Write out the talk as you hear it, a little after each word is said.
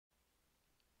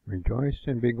Rejoice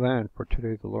and be glad, for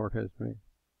today the Lord has made.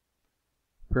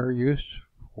 Fair use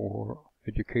for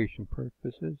education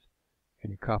purposes.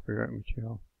 Any copyright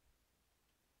material.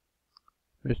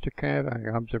 Mr.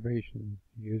 Cati, observation,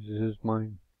 uses his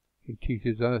mind. He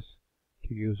teaches us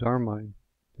to use our mind,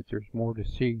 that there's more to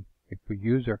see if we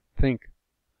use our think.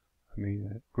 I mean,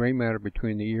 that gray matter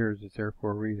between the ears is there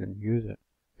for a reason. Use it.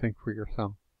 Think for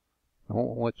yourself.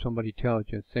 Don't let somebody tell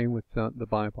you. Same with the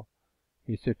Bible.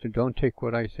 He said, don't take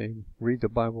what I say. Read the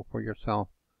Bible for yourself.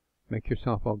 Make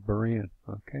yourself a Berean.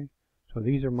 Okay? So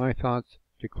these are my thoughts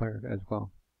declared as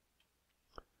well.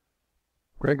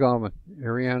 Greg Alvin,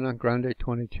 Ariana Grande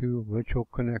 22, Ritual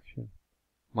Connection.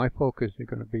 My focus is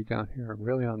going to be down here,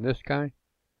 really on this guy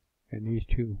and these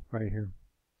two right here.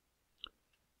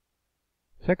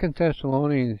 2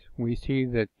 Thessalonians, we see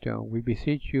that we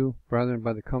beseech you, brethren,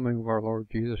 by the coming of our Lord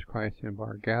Jesus Christ and by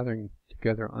our gathering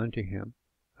together unto him,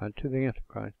 not to the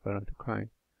Antichrist, but unto Christ,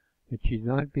 that ye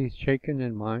not be shaken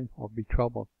in mind or be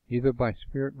troubled, neither by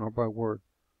spirit nor by word,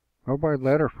 nor by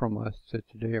letter from us, that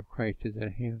the day of Christ is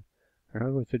at hand. In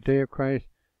other words, the day of Christ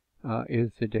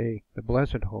is the day, the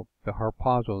blessed hope, the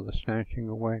harpazo, the snatching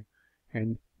away.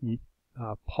 And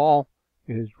Paul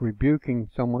is rebuking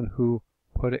someone who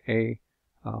put a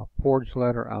forged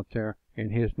letter out there in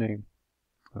his name.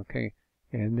 Okay,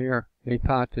 and they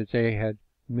thought that they had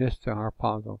missed the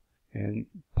harpazo. And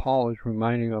Paul is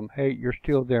reminding them, hey, you're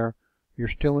still there. You're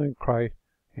still in Christ.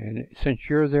 And since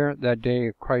you're there, that day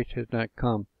of Christ has not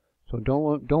come. So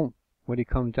don't, when he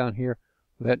comes down here,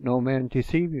 let no man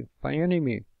deceive you by any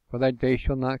means, for that day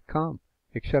shall not come,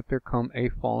 except there come a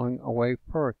falling away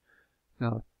first.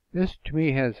 Now, this to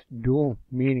me has dual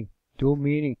meaning,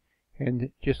 and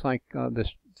just like the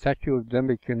statue of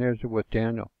Nebuchadnezzar with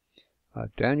Daniel.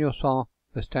 Daniel saw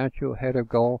the statue, head of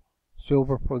gold,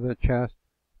 silver for the chest,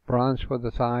 bronze for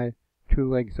the thigh,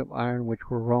 2 legs of iron,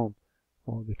 which were Rome.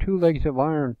 Well, the 2 legs of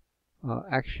iron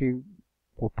actually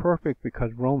were perfect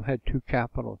because Rome had 2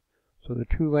 capitals. So the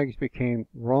 2 legs became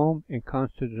Rome and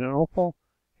Constantinople,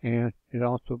 and it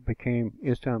also became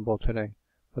Istanbul today.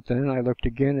 But then I looked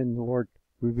again, and the Lord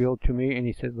revealed to me, and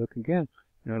he said, look again.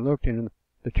 And I looked, and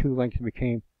the 2 legs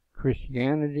became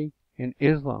Christianity and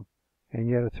Islam. And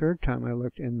yet a third time I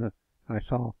looked, and I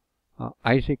saw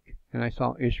Isaac, and I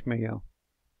saw Ishmael,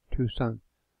 2 sons.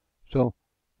 So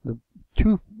the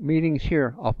 2 meanings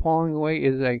here, a falling away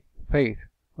is a faith,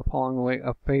 a falling away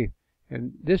of faith.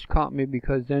 And this caught me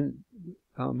because then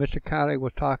Mr. Cati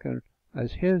was talking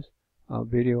as his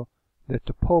video that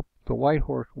the Pope, the white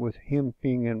horse, with him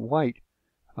being in white,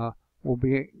 will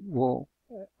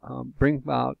bring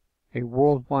about a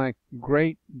worldwide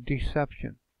great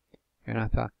deception. And I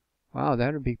thought, wow,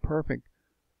 that would be perfect.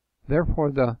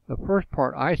 Therefore, the first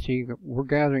part I see, that we're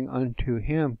gathering unto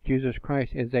him, Jesus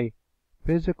Christ, is a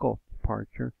physical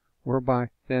departure,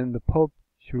 whereby then the Pope,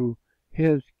 through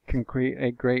his, can create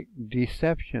a great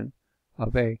deception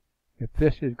of if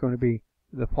this is going to be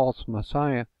the false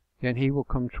Messiah, then he will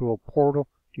come through a portal.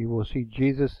 You will see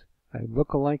Jesus, a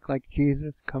look-alike like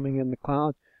Jesus, coming in the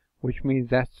clouds, which means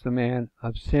that's the man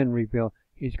of sin revealed.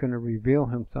 He's going to reveal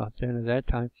himself then at that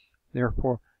time.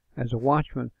 Therefore, as a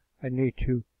watchman, I need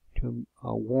to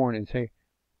warn and say,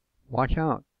 watch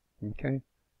out, okay?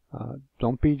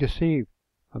 Don't be deceived.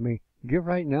 I mean, get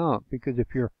right now, because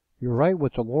if you're right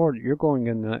with the Lord, you're going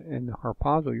in the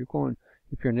harpazo. You're going,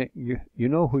 if you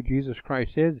know who Jesus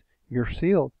Christ is, you're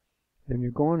sealed. Then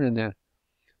you're going in that.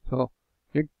 So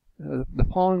the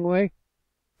falling away,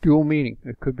 dual meaning.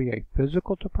 It could be a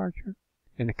physical departure,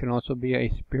 and it can also be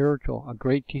a spiritual, a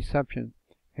great deception.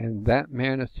 And that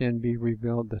man of sin be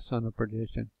revealed, the son of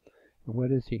perdition. And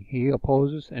what is he? He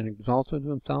opposes and exalts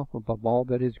himself above all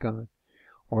that is God,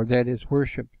 or that is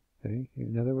worshipped. See?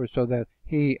 In other words, so that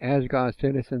he, as God,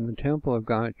 sitteth in the temple of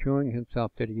God, showing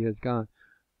himself that he is God.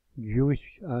 Jewish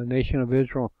nation of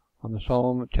Israel, on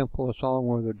the temple of Solomon,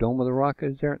 where the Dome of the Rock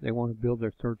is there, they want to build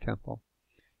their 3rd temple.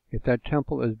 If that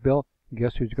temple is built,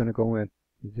 guess who's going to go in?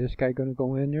 Is this guy going to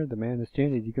go in there? The man of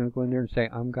sin, is he going to go in there and say,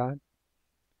 I'm God?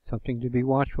 Something to be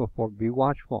watchful for. Be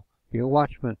watchful. Be a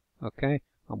watchman. Okay?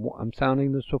 I'm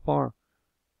sounding the shofar.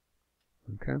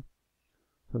 Okay?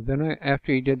 So then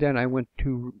after he did that, I went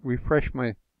to refresh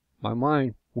my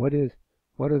mind. What are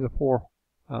the 4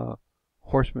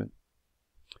 horsemen?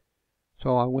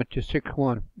 So I went to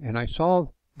 6:1, and I saw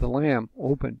the Lamb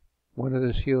open one of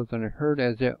the seals, and I heard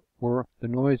as it were the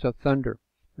noise of thunder,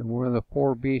 and one of the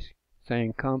 4 beasts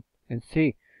saying, come and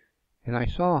see. And I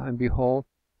saw, and behold,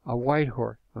 a white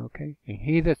horse, okay? And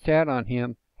he that sat on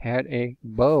him had a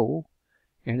bow,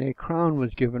 and a crown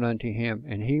was given unto him,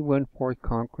 and he went forth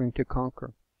conquering to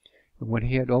conquer. And when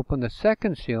he had opened the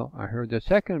 2nd seal, I heard the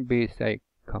 2nd beast say,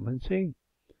 come and see.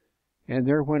 And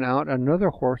there went out another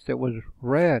horse that was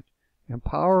red, and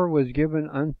power was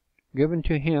given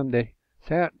to him that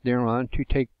sat thereon to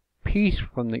take peace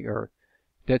from the earth,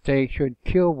 that they should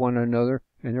kill one another,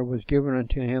 and there was given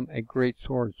unto him a great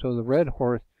sword. So the red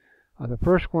horse, the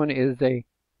first one is a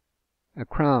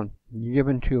crown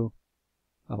given to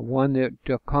one that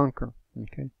to conquer.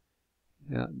 Okay,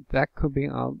 now that could be.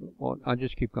 I'll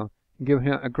just keep going. Give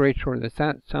him a great sword.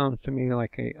 That sounds to me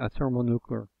like a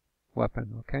thermonuclear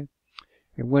weapon. Okay,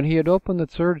 and when he had opened the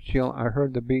third seal, I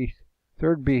heard the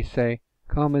third beast say,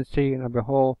 "Come and see." And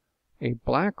behold, a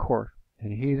black horse,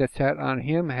 and he that sat on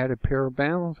him had a pair of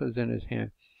balances in his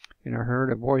hand. And I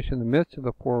heard a voice in the midst of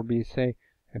the four beasts say,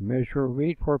 "A measure of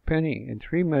wheat for a penny, and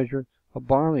 3 measures of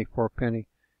barley for a penny,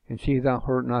 and see thou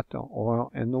hurt not the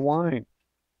oil and the wine."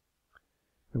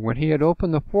 And when he had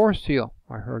opened the fourth seal,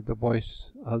 I heard the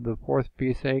voice of the fourth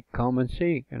beast say, "Come and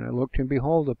see." And I looked, and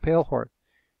behold, a pale horse,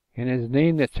 and his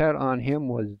name that sat on him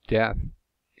was Death.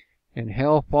 And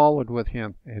hell followed with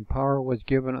him, and power was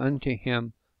given unto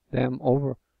them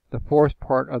over the fourth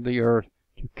part of the earth,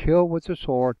 to kill with the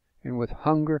sword, and with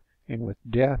hunger, and with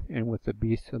death, and with the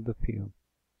beasts of the field.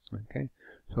 Okay,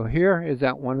 so here is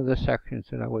that one of the sections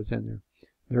that I was in there.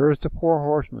 There is the 4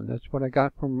 horsemen. That's what I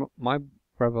got from my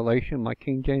Revelation, my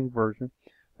King James Version.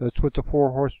 That's what the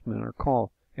 4 horsemen are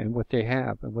called, and what they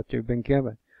have, and what they've been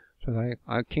given. So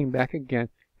I came back again,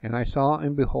 and I saw,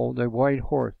 and behold, a white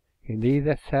horse, and he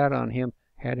that sat on him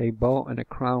had a bow, and a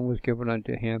crown was given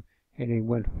unto him, and he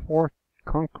went forth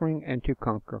conquering and to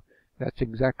conquer. That's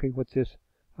exactly what this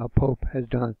Pope has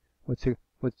done with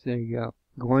the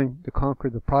going to conquer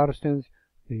the Protestants,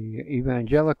 the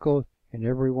evangelicals, and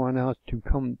everyone else, to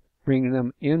come, bring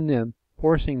them in them,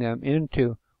 forcing them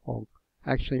into, well,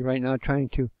 actually right now trying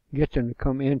to get them to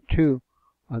come into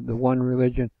the one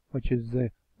religion, which is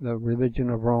the religion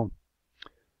of Rome.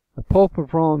 The Pope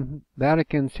of Rome,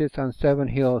 Vatican, sits on 7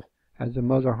 hills as the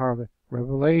mother harlot.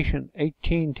 Revelation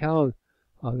 18 tells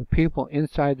the people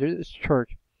inside this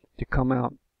church to come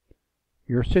out.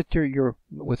 You're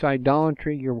with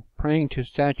idolatry, you're praying to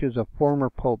statues of former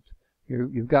popes.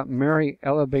 You've got Mary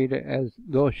elevated as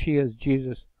though she is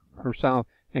Jesus herself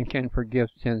and can forgive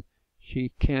sins.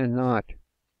 She cannot.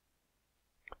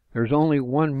 There's only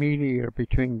one mediator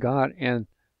between God and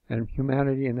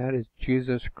humanity, and that is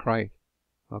Jesus Christ.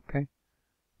 Okay?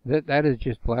 That is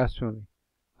just blasphemy,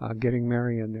 getting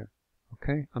Mary in there.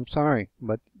 Okay? I'm sorry,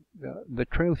 but the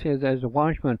truth is, as a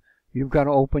watchman, you've got to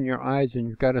open your eyes, and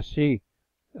you've got to see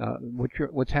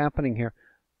what's happening here.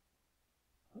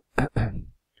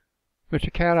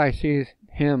 Mr. Cati sees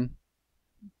him,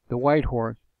 the white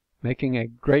horse, making a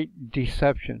great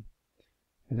deception.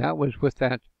 And that was with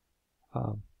that,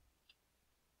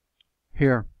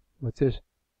 here, with this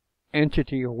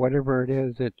entity or whatever it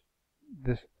is that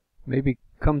this maybe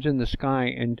comes in the sky,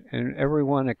 and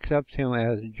everyone accepts him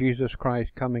as Jesus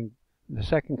Christ coming, the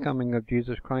second coming of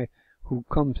Jesus Christ, who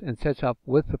comes and sets up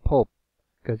with the Pope.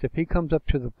 Because if he comes up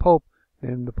to the Pope,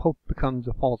 then the Pope becomes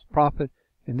a false prophet,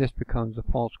 and this becomes a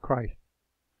false Christ.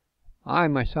 I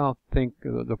myself think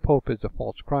the Pope is a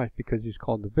false Christ, because he's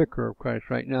called the Vicar of Christ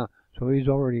right now. So he's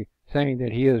already saying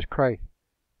that he is Christ.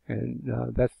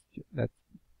 And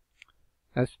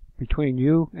that's between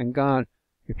you and God,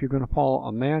 if you're going to follow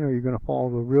a man, or you're going to follow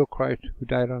the real Christ who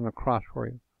died on the cross for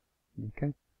you.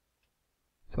 Okay?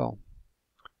 So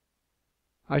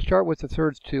I start with the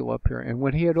third seal up here. And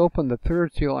when he had opened the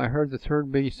third seal, I heard the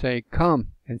third beast say, "Come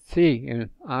and see."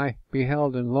 And I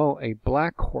beheld, and lo, a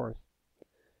black horse.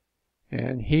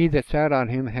 And he that sat on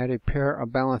him had a pair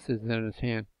of balances in his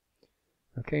hand.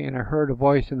 Okay, and I heard a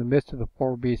voice in the midst of the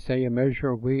 4 beasts say, "A measure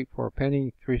of wheat for a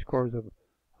penny, 3 scores of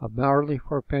barley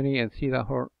for a penny, and see the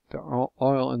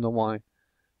oil and the wine."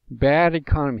 Bad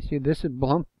economy. See, this is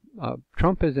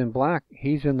Trump is in black,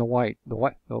 he's in the white.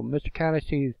 So Mr. Cati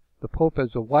sees the Pope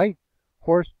as a white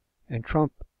horse, and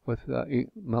Trump with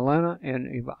Melania and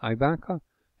Ivanka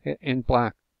in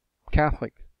black.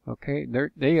 Catholics. Okay,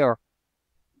 they are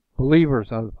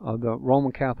believers of the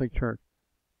Roman Catholic Church.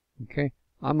 Okay,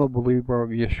 I'm a believer of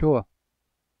Yeshua,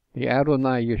 the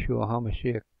Adonai Yeshua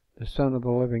HaMashiach, the Son of the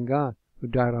living God, who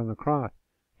died on the cross,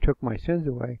 took my sins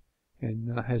away,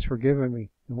 and has forgiven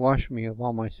me and washed me of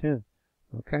all my sins.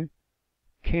 Okay,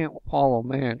 can't follow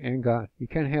man and God. You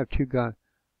can't have 2 gods.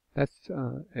 That's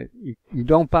you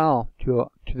don't bow to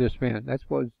this man. That's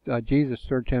what Jesus'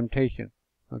 third temptation.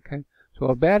 Okay, so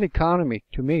a bad economy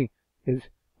to me is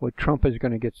what Trump is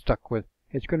going to get stuck with.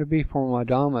 It's going to be from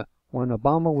Obama. When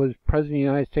Obama was president of the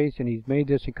United States, and he's made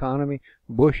this economy,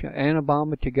 Bush and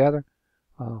Obama together,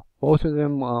 both of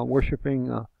them worshiping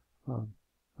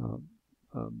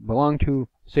belong to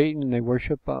Satan and they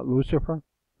worship Lucifer.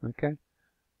 Okay.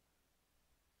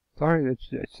 Sorry,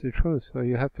 it's the truth. So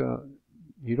you have to.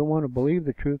 You don't want to believe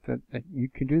the truth that you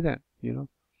can do that. You know.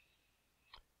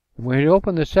 When he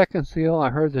opened the second seal, I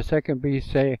heard the second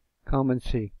beast say, "Come and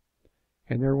see."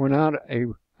 And there went out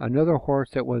another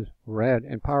horse that was red,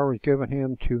 and power was given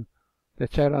him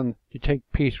that sat on to take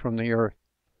peace from the earth.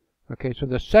 Okay, so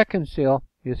the second seal,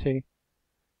 you see,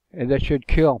 that should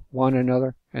kill one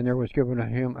another, and there was given to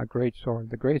him a great sword.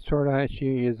 The great sword I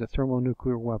see is a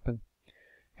thermonuclear weapon,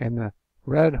 and the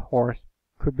red horse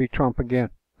could be Trump again.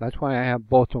 That's why I have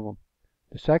both of them.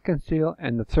 The second seal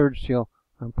and the third seal,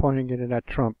 I'm pointing it at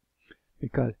Trump,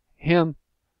 because him,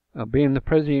 being the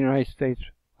President of the United States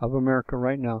of America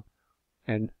right now,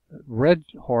 and red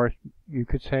horse, you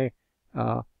could say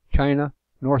China,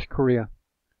 North Korea.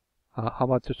 How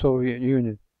about the Soviet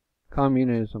Union,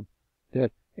 communism,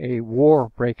 that a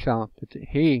war breaks out, that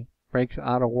he breaks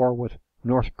out of war with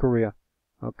North Korea,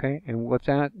 okay, and with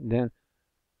that, then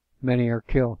many are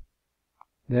killed.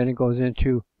 Then it goes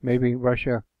into maybe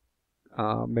Russia,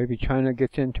 maybe China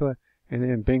gets into it, and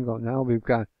then bingo, now we've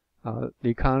got the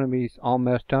economy's all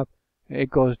messed up, it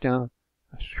goes down,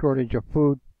 a shortage of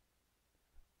food,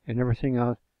 and everything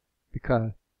else,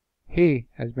 because he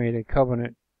has made a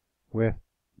covenant with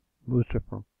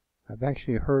Lucifer. I've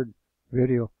actually heard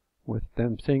video with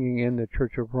them singing in the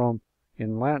Church of Rome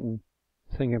in Latin,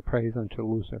 singing praise unto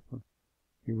Lucifer.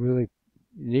 You really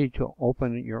need to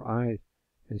open your eyes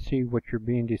and see what you're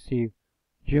being deceived.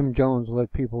 Jim Jones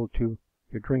led people to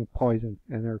drink poison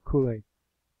and their Kool-Aid.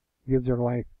 Give their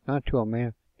life, not to a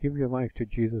man, give your life to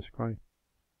Jesus Christ.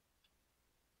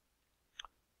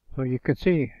 So you can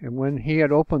see, and when he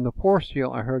had opened the fourth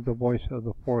seal, I heard the voice of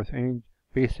the fourth angel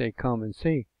beast say, "Come and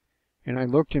see." And I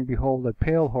looked, and behold, a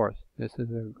pale horse. This is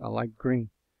a light green.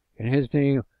 And his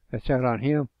name that sat on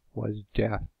him was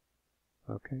Death.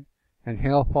 Okay? And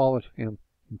hell followed him,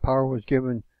 and power was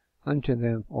given unto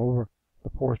them over the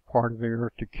fourth part of the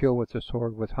earth to kill with the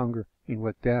sword, with hunger, and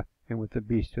with death, and with the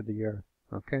beasts of the earth.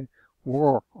 Okay?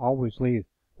 War always leaves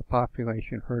the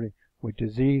population hurting with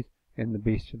disease and the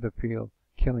beasts of the field,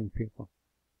 killing people.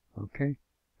 Okay?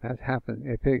 That happens.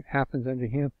 If it happens unto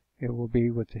him, it will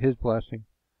be with his blessing.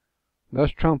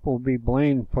 Thus Trump will be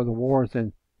blamed for the wars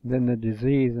and then the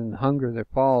disease and hunger that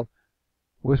followed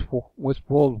with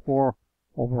World War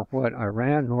over what?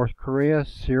 Iran, North Korea,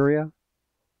 Syria?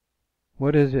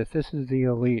 What is this? This is the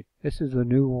elite. This is the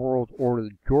New World Order.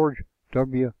 George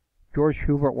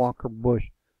Hubert Walker Bush,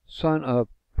 son of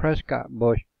Prescott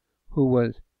Bush, who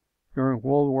was during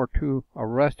World War II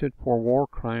arrested for war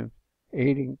crimes,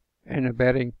 aiding and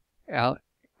abetting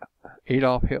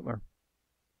Adolf Hitler.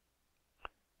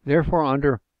 Therefore,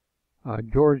 under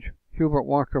George Hubert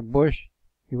Walker Bush,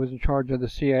 he was in charge of the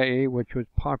CIA, which was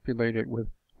populated with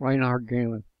Reinhard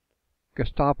Gehlen.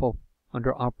 Gestapo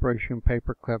under Operation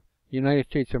Paperclip. The United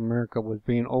States of America was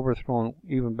being overthrown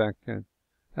even back then.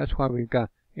 That's why we've got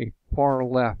a far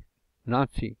left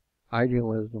Nazi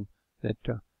idealism that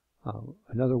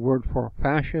another word for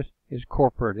fascist is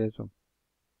corporatism.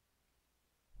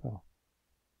 So,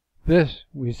 this,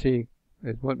 we see,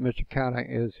 is what Mr. Cati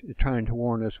is trying to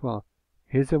warn us well.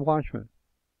 He's a watchman.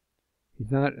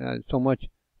 He's not so much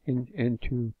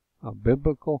into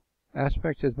biblical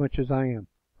aspects as much as I am.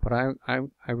 But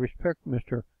I respect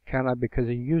Mr. Cati because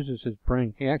he uses his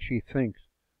brain. He actually thinks.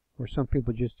 Where some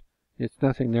people just, it's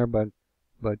nothing there but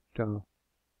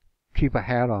keep a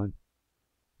hat on.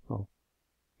 So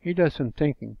he does some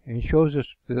thinking. And he shows us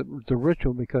the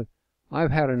ritual, because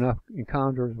I've had enough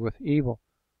encounters with evil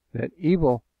that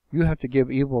evil, you have to give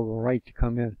evil the right to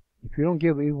come in. If you don't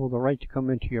give evil the right to come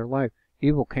into your life,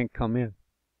 evil can't come in.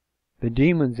 The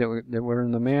demons that were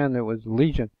in the man that was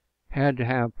legion had to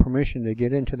have permission to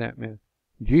get into that man.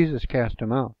 Jesus cast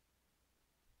them out.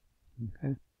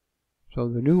 Okay? So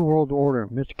the New World Order,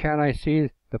 Mr. Cati sees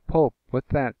the Pope with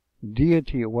that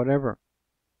deity or whatever.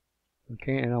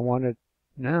 Okay, and I want to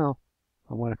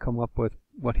come up with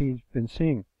what he's been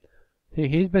seeing. See,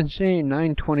 he's been seeing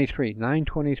 923,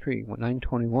 923,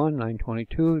 921,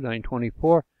 922,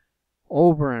 924,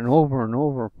 over and over and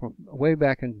over from way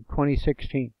back in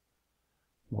 2016.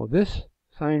 Well, this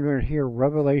sign right here,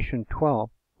 Revelation 12,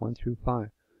 1 through 5.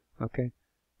 Okay,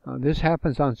 this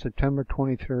happens on September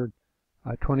 23rd,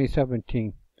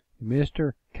 2017.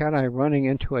 Mr. Cati running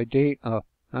into a date of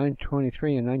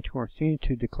 923 and 924 seems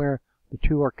to declare the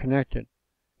two are connected.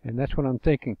 And that's what I'm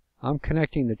thinking. I'm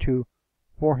connecting the two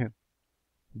for him.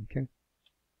 Okay.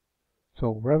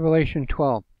 So Revelation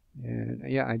 12. And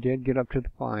yeah, I did get up to the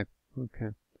 5.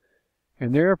 Okay.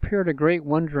 And there appeared a great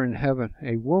wonder in heaven,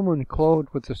 a woman clothed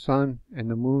with the sun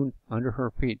and the moon under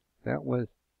her feet, That was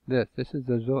this. This is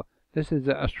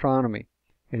the astronomy.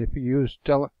 And if you use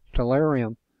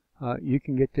stellarium, you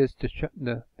can get this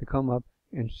to come up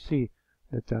and see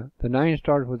that the 9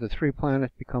 stars with the 3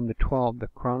 planets become the 12, the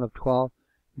crown of 12.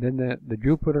 Then the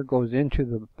Jupiter goes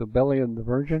into the belly of the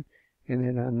Virgin, and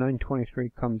then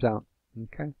 923 comes out.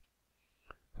 Okay.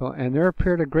 So, and there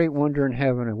appeared a great wonder in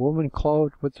heaven, a woman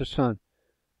clothed with the sun,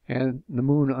 and the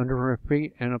moon under her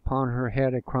feet, and upon her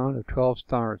head a crown of 12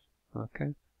 stars.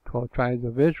 Okay. 12 tribes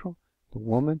of Israel. The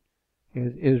woman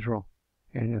is Israel.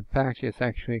 And in fact, it's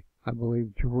actually, I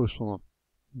believe, Jerusalem.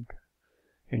 Okay.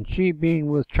 And she, being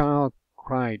with child,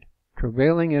 cried,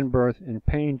 travailing in birth, and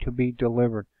pain to be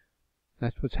delivered.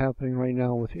 That's what's happening right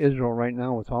now with Israel, right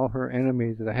now with all her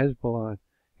enemies, the Hezbollah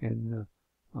and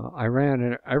Iran,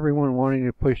 and everyone wanting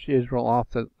to push Israel off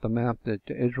the map, that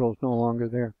Israel is no longer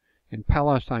there. And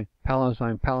Palestine.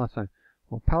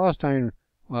 Well, Palestine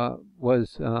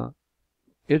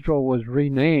Israel was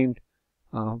renamed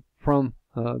from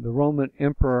the Roman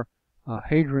Emperor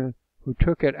Hadrian, who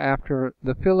took it after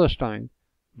the Philistines,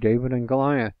 David and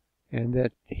Goliath, and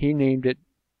that he named it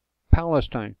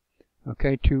Palestine,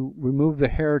 okay, to remove the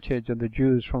heritage of the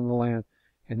Jews from the land.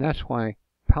 And that's why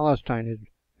Palestine is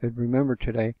remembered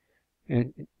today,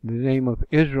 and the name of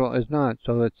Israel is not.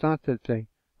 So it's not that the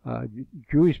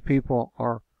Jewish people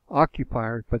are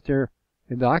occupiers, but the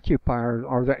occupiers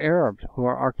are the Arabs who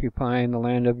are occupying the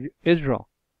land of Israel.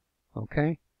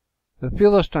 Okay? The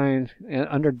Philistines,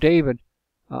 under David,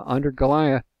 under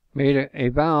Goliath, made a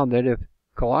vow that if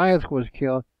Goliath was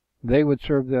killed, they would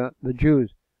serve the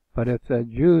Jews. But if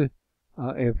the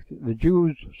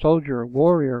Jews soldier,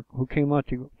 warrior who came out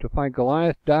to fight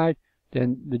Goliath died,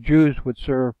 then the Jews would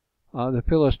serve the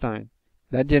Philistines.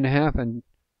 That didn't happen.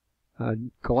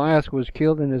 Goliath was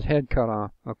killed and his head cut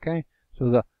off. Okay? So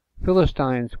the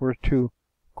Philistines were to,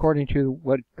 according to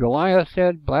what Goliath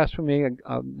said, blasphemy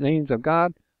of names of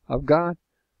God,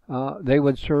 they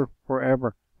would serve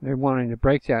forever. They're wanting to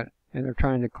break that, and they're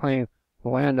trying to claim the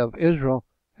land of Israel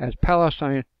as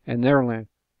Palestine and their land,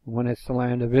 when it's the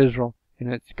land of Israel,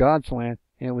 and it's God's land,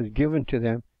 and it was given to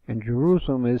them, and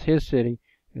Jerusalem is his city,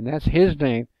 and that's his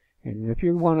name. And if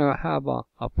you want to have a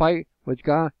fight with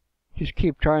God, just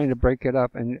keep trying to break it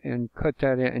up and cut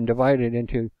that in and divide it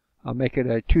into, make it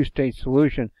a two-state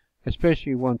solution,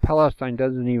 especially when Palestine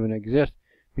doesn't even exist,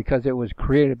 because it was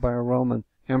created by a Roman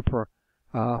emperor,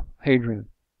 Hadrian.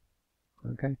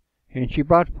 Okay? And she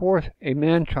brought forth a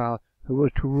man-child who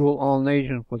was to rule all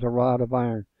nations with a rod of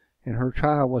iron, and her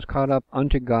child was caught up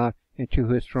unto God and to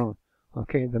his throne.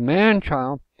 Okay, the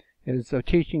man-child is a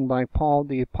teaching by Paul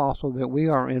the Apostle that we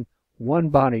are in one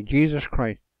body, Jesus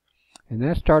Christ. And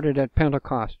that started at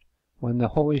Pentecost, when the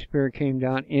Holy Spirit came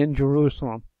down in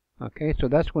Jerusalem. Okay, so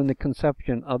that's when the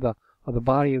conception of the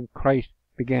body of Christ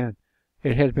began.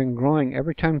 It has been growing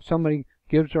every time somebody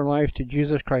gives their life to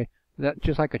Jesus Christ. That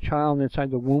just like a child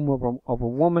inside the womb of a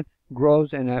woman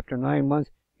grows, and after 9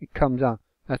 months it comes out.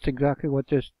 That's exactly what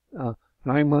this 9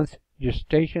 months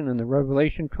gestation in the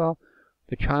Revelation 12,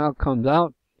 the child comes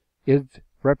out. It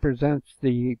represents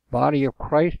the body of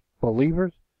Christ,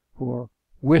 believers who are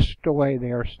whisked away.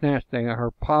 They are snatched. They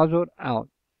are puzzled out.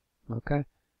 Okay,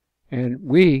 and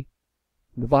we,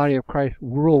 the body of Christ,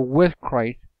 rule with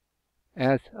Christ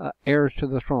as heirs to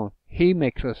the throne. He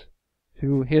makes us,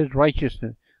 through his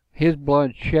righteousness, his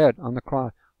blood shed on the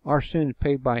cross, our sins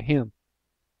paid by him.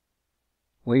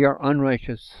 We are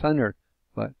unrighteous sinners,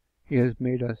 but he has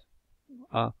made us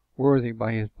worthy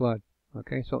by his blood.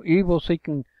 Okay, so evil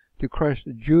seeking to crush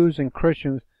the Jews and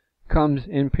Christians comes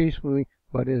in peacefully,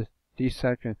 but is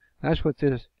deception. That's what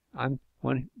this.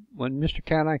 When Mr.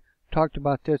 Cati talked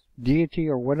about this deity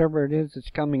or whatever it is that's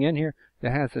coming in here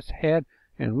that has its head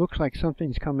and looks like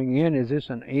something's coming in, is this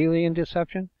an alien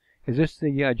deception? Is this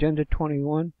the Agenda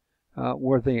 21,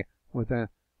 where with a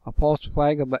false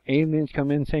flag of aliens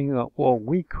come in saying, well,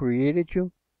 we created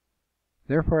you?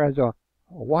 Therefore, as a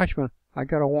watchman, I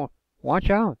gotta watch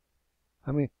out.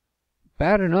 I mean,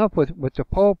 bad enough with the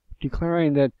Pope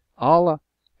declaring that Allah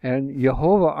and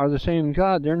Jehovah are the same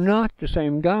God. They're not the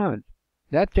same God.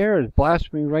 That there is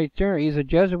blasphemy right there. He's a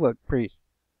Jesuit priest.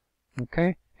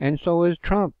 Okay? And so is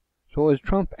Trump. So is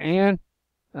Trump and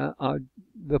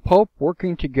the Pope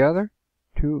working together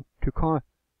to call.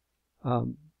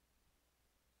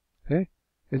 Okay?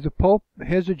 Is the Pope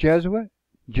a Jesuit?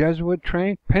 Jesuit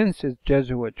trained? Pence is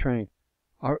Jesuit trained.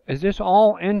 Is this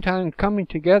all end time coming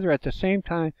together at the same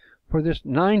time for this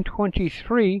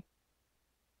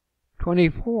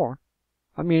 9/23/24?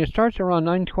 I mean, it starts around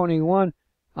 9/21,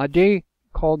 a day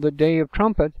called the Day of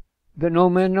Trumpets that no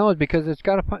man knows, because it's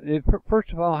got to,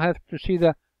 first of all, have to see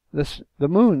the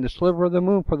moon, the sliver of the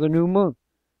moon for the new moon.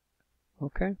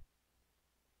 Okay?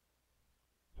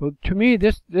 So to me,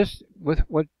 this with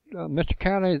what Mr.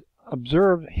 Cati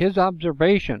observed, his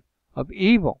observation of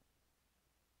evil,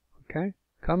 okay,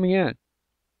 coming in.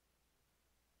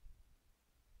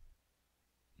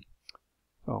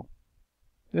 So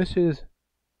this is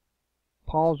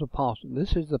Paul's apostle.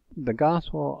 This is the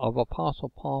gospel of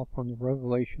Apostle Paul from the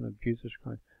revelation of Jesus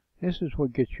Christ. This is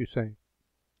what gets you saved.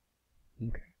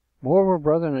 Okay. Moreover,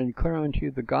 brethren, I declare unto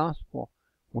you the gospel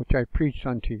which I preached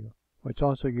unto you, which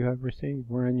also you have received,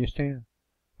 wherein you stand,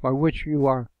 by which you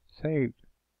are saved.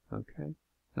 Okay?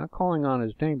 Not calling on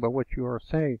his name, but which you are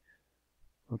saved.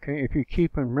 Okay? If you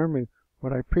keep in memory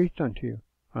what I preached unto you,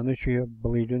 unless you have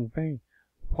believed in vain.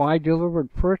 For I delivered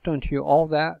first unto you all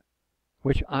that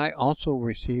which I also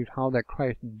received, how that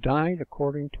Christ died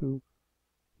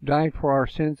for our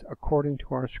sins according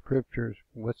to our scriptures.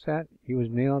 What's that? He was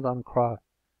nailed on a cross.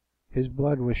 His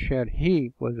blood was shed.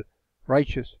 He was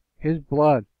righteous. His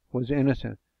blood was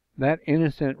innocent. That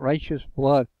innocent, righteous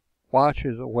blood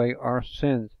washes away our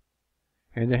sins.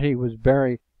 And that he was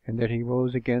buried, and that he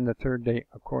rose again the third day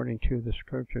according to the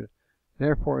scriptures.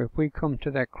 Therefore, if we come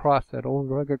to that cross, that old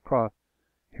rugged cross,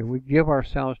 and we give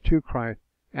ourselves to Christ,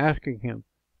 asking him,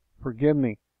 forgive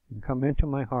me, and come into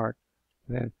my heart,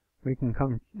 then we can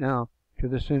come now to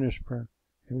the sinner's prayer,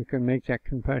 and we can make that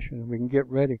confession, and we can get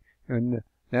ready. And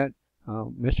that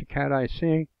Mr. Cati is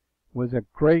seeing was a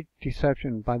great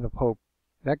deception by the Pope.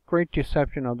 That great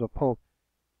deception of the Pope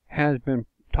has been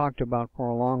talked about for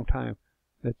a long time,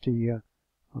 that the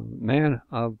man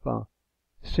of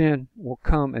sin will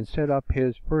come and set up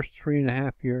his first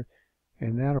 3.5 years,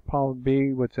 and that'll probably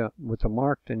be with the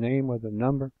mark, the name, or the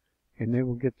number, and they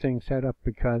will get things set up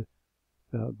because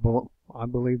I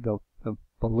believe the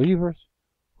believers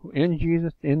who in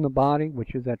Jesus, in the body,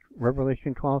 which is that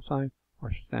Revelation 12 sign,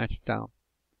 are snatched out.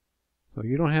 So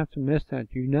you don't have to miss that.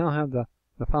 You now have the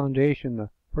foundation, the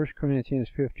 1 Corinthians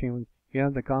 15. You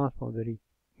have the gospel that he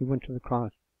went to the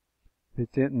cross.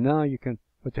 It's it. Now you can,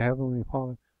 with the Heavenly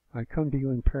Father, I come to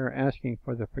you in prayer asking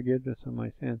for the forgiveness of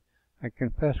my sins. I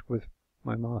confess with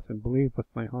my mouth and believe with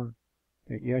my heart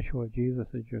that Yeshua Jesus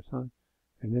is your Son,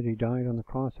 and that he died on the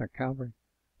cross at Calvary,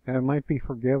 that I might be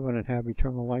forgiven and have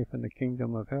eternal life in the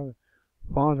kingdom of heaven.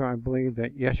 Father, I believe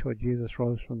that Yeshua Jesus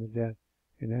rose from the dead,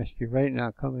 and ask you right now,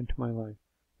 come into my life.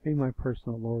 Be my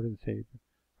personal Lord and Savior.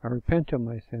 I repent of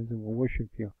my sins and will worship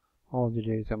you all the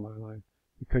days of my life,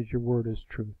 because your word is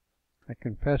truth. I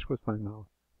confess with my mouth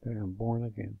that I am born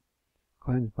again,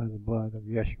 cleansed by the blood of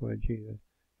Yeshua Jesus.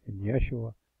 And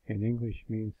Yeshua in English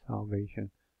means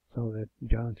salvation, so that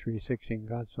John 3:16,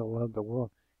 God so loved the world,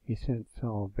 he sent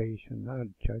salvation, not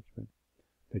judgment.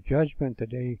 The judgment, the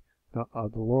day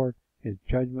of the Lord, is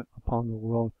judgment upon the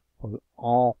world for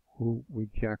all who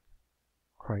reject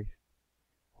Christ,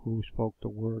 who spoke the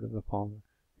word of the Father.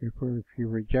 If you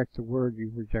reject the word,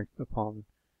 you reject the Father.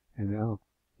 And now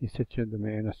he said to the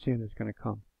man, a sin is going to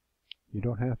come. You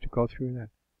don't have to go through that.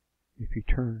 If you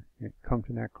turn and come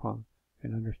to that cross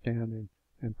and understand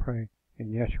and pray,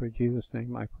 in Yeshua Jesus'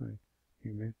 name I pray.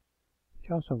 Amen.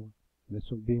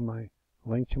 This will be my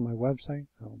link to my website.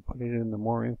 I'll put it in the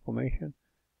more information,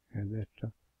 and that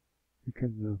you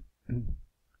can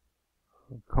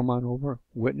come on over,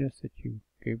 witness that you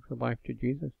gave your life to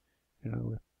Jesus,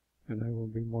 and I will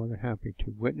be more than happy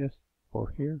to witness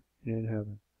both here and in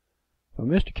heaven. So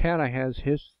Mr. Cati has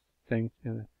his things,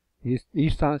 and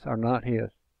these thoughts are not his.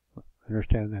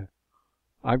 Understand that.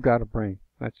 I've got to bring.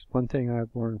 That's one thing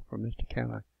I've learned from Mr.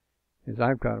 Cati, is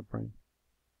I've got to bring.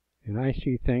 And I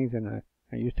see things, and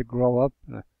I used to grow up,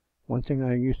 and one thing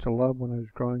I used to love when I was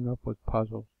growing up was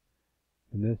puzzles.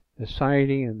 And the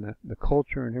society and the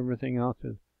culture and everything else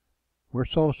is, we're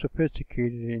so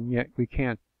sophisticated, and yet we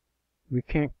can't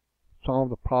solve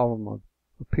the problem of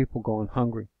people going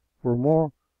hungry. We're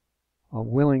more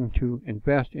willing to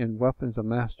invest in weapons of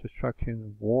mass destruction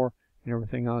and war and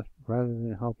everything else rather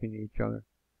than helping each other.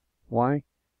 Why?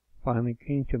 Finally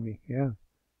came to me. Yeah.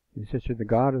 He says, the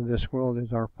God of this world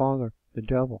is our father, the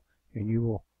devil, and you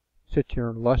will sit there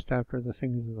and lust after the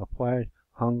things of the flesh,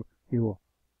 hunger, you will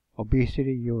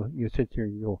obesity, you sit there,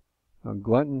 you'll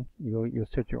glutton, you'll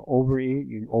sit there overeat,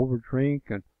 you overdrink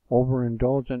and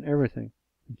overindulge in everything,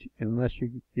 unless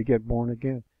you get born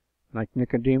again. Like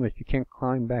Nicodemus, you can't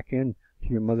climb back in to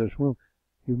your mother's womb.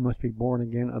 You must be born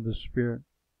again of the Spirit.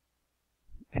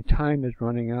 And time is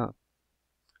running out.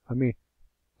 I mean,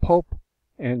 Pope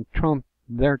and Trump,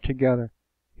 they're together.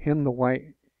 Him the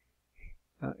white,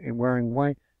 and wearing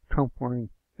white, Trump wearing,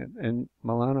 and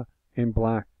Melania in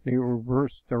black. They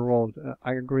reversed their roles.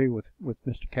 I agree with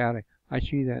Mr. Cati. I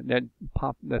see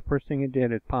that first thing it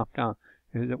did, it popped out.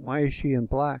 Is that why is she in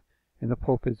black? and the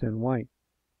Pope is in white.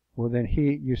 Well, then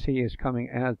he, you see, is coming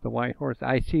as the white horse.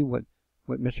 I see what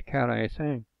Mr. Cati is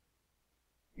saying.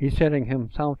 He's setting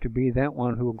himself to be that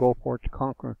one who will go forth to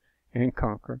conquer and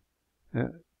conquer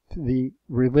the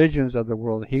religions of the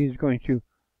world. He's going to,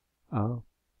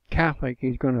 Catholic,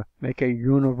 he's going to make a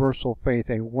universal faith,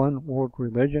 a one world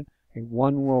religion, a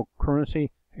one world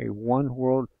currency, a one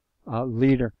world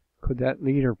leader. Could that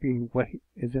leader be what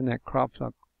is in that crop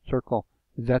circle?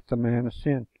 Is that the man of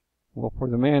sin? Well, for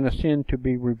the man of sin to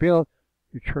be revealed,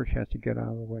 the church has to get out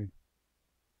of the way.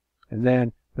 And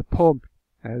then the Pope,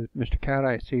 as Mr.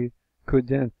 Cati sees, could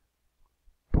then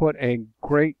put a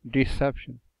great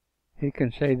deception. He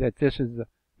can say that this is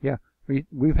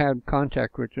we've had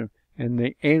contact with him, and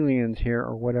the aliens here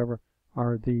or whatever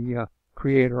are the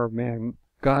creator of man.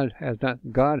 God has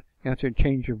to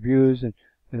change your views, and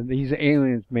these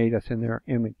aliens made us in their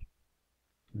image.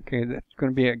 Okay, that's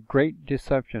going to be a great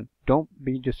deception. Don't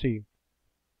be deceived.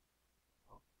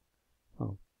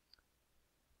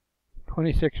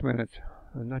 26 minutes,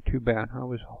 not too bad. I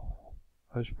was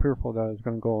fearful that I was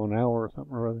going to go an hour or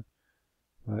something or other,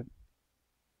 but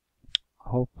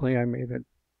hopefully I made it.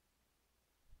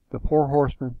 The four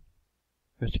horsemen,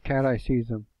 Mr. Cati sees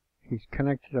them. He's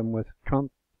connected them with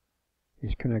Trump.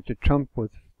 He's connected Trump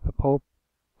with the Pope.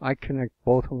 I connect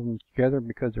both of them together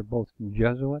because they're both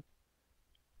Jesuits.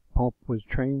 Pope was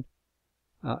trained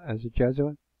as a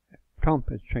Jesuit. Trump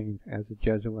is trained as a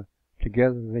Jesuit.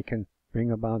 Together they can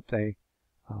bring about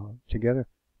together.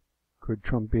 Could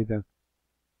Trump be the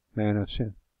man of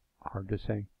sin? Hard to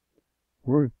say.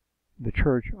 The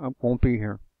church won't be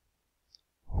here.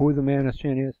 Who the man of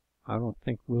sin is, I don't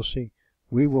think we'll see.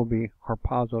 We will be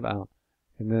harpazoed out,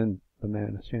 and then the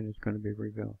man of sin is going to be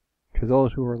revealed. To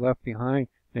those who are left behind,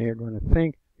 they are going to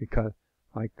think, because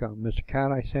like Mr.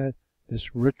 Cati said,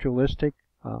 this ritualistic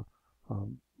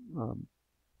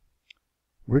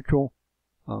ritual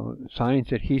signs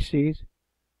that he sees,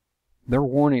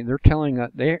 they're telling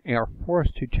us, they are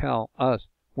forced to tell us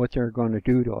what they're going to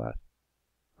do to us.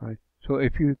 Right? So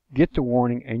if you get the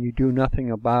warning and you do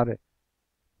nothing about it,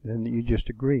 then you just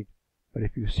agreed. But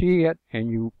if you see it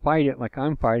and you fight it like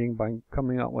I'm fighting by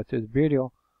coming out with this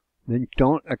video, then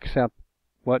don't accept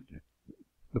what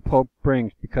the Pope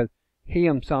brings, because he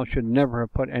himself should never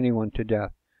have put anyone to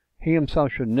death. He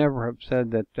himself should never have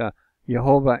said that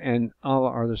Jehovah and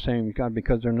Allah are the same God,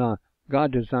 because they're not.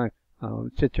 God does not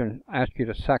sit there and ask you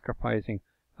to sacrificing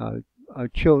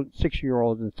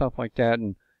 6-year-olds and stuff like that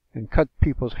and cut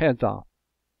people's heads off.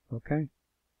 Okay?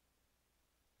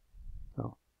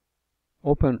 So,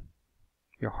 open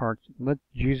your hearts. Let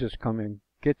Jesus come in.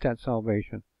 Get that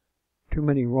salvation. Too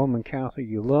many Roman Catholics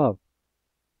you love.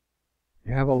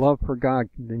 You have a love for God.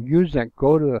 Then use that.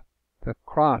 Go to the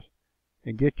cross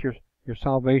and get your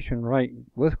salvation right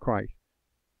with Christ.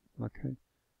 Okay?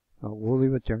 We'll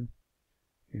leave it there.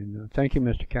 And thank you,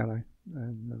 Mr. Cati,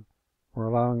 and for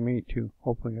allowing me to.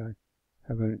 Hopefully I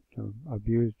haven't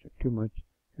abused too much.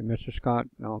 And Mr. Scott,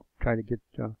 I'll try to get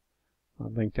a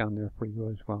link down there for you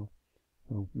as well.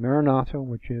 So, Maranatha,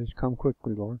 which is come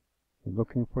quickly, Lord. We're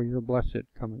looking for your blessed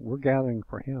coming. We're gathering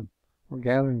for him. We're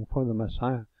gathering for the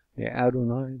Messiah, the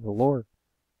Adonai, the Lord.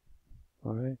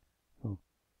 All right? So,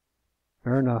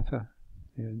 Maranatha,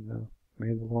 and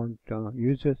may the Lord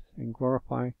use this and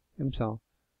glorify himself.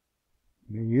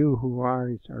 May you whose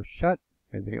eyes are shut,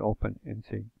 may they open and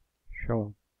see.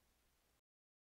 Shalom.